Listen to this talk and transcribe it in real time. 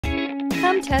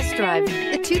Come test drive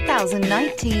the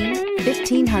 2019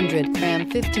 1500. Ram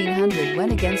 1500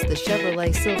 went against the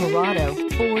Chevrolet Silverado,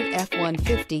 Ford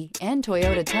F-150, and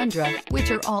Toyota Tundra,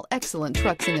 which are all excellent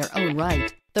trucks in their own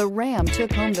right. The Ram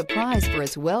took home the prize for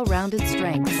its well-rounded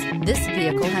strengths. This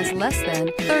vehicle has less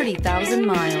than 30,000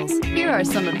 miles. Here are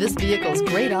some of this vehicle's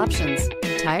great options: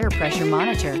 tire pressure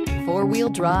monitor,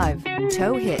 four-wheel drive,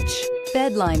 tow hitch,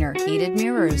 bed liner, heated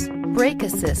mirrors, brake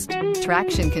assist,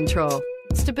 traction control,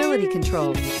 stability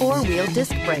control, four-wheel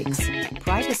disc brakes,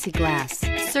 privacy glass.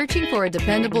 Searching for a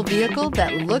dependable vehicle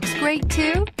that looks great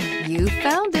too? You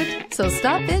found it, so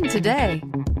stop in today.